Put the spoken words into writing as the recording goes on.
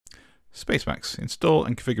Spacemacs, install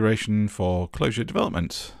and configuration for Clojure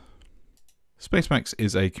development. Spacemacs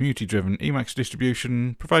is a community-driven Emacs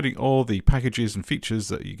distribution providing all the packages and features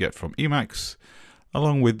that you get from Emacs,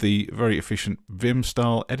 along with the very efficient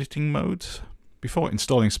Vim-style editing modes. Before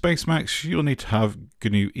installing Spacemacs, you'll need to have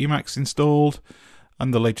GNU Emacs installed,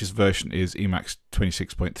 and the latest version is Emacs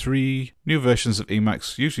 26.3. New versions of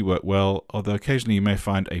Emacs usually work well, although occasionally you may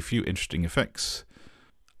find a few interesting effects.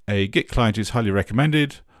 A Git client is highly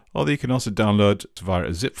recommended, although you can also download via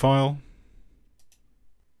a zip file.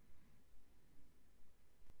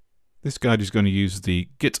 This guide is going to use the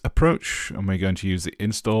Git approach, and we're going to use the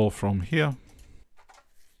install from here.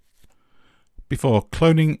 Before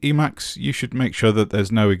cloning Emacs, you should make sure that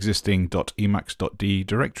there's no existing .emacs.d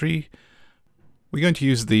directory. We're going to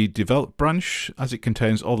use the develop branch as it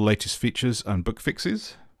contains all the latest features and bug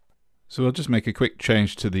fixes. So we'll just make a quick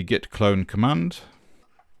change to the git clone command.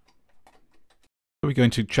 We're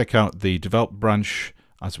going to check out the develop branch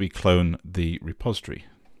as we clone the repository.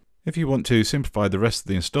 If you want to simplify the rest of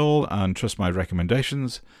the install and trust my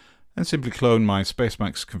recommendations, then simply clone my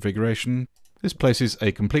Spacemacs configuration. This places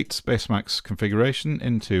a complete Spacemacs configuration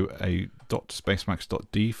into a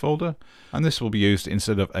 .spacemacs.d folder, and this will be used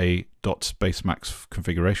instead of a .spacemacs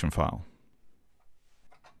configuration file.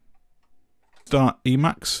 Start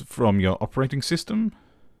Emacs from your operating system,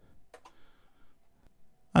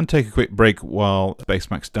 and take a quick break while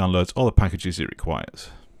Spacemacs downloads all the packages it requires.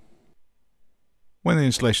 When the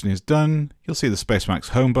installation is done, you'll see the Spacemacs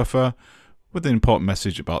home buffer with an important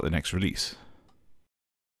message about the next release.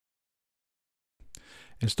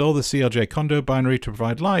 Install the CLJ-Condo binary to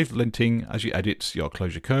provide live linting as you edit your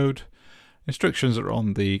Clojure code. Instructions are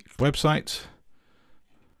on the website.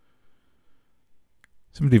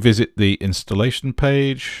 Simply visit the installation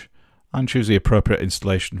page and choose the appropriate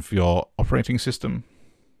installation for your operating system.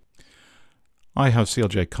 I have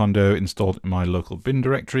CLJ-Condo installed in my local bin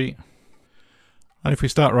directory. And if we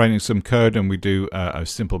start writing some code and we do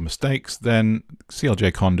simple mistakes, then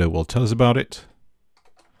CLJ-Condo will tell us about it.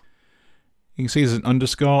 You can see there's an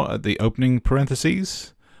underscore at the opening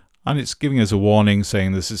parentheses, and it's giving us a warning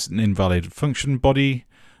saying this is an invalid function body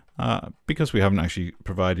because we haven't actually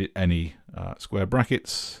provided any square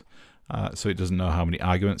brackets, so it doesn't know how many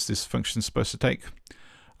arguments this function is supposed to take.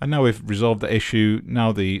 And now we've resolved the issue.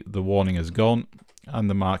 Now the warning has gone, and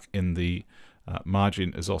the mark in the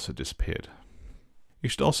margin has also disappeared. You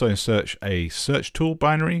should also insert a search tool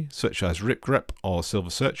binary, such as ripgrep or Silver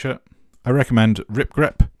Searcher. I recommend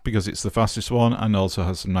ripgrep because it's the fastest one and also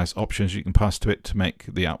has some nice options you can pass to it to make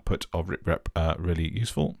the output of ripgrep really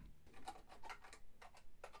useful.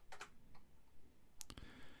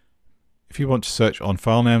 If you want to search on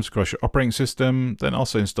file names across your operating system, then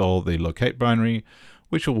also install the locate binary,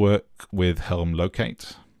 which will work with Helm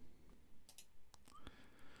locate.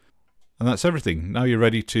 And that's everything. Now you're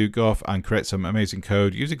ready to go off and create some amazing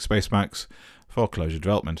code using Spacemacs for Clojure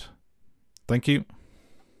development. Thank you.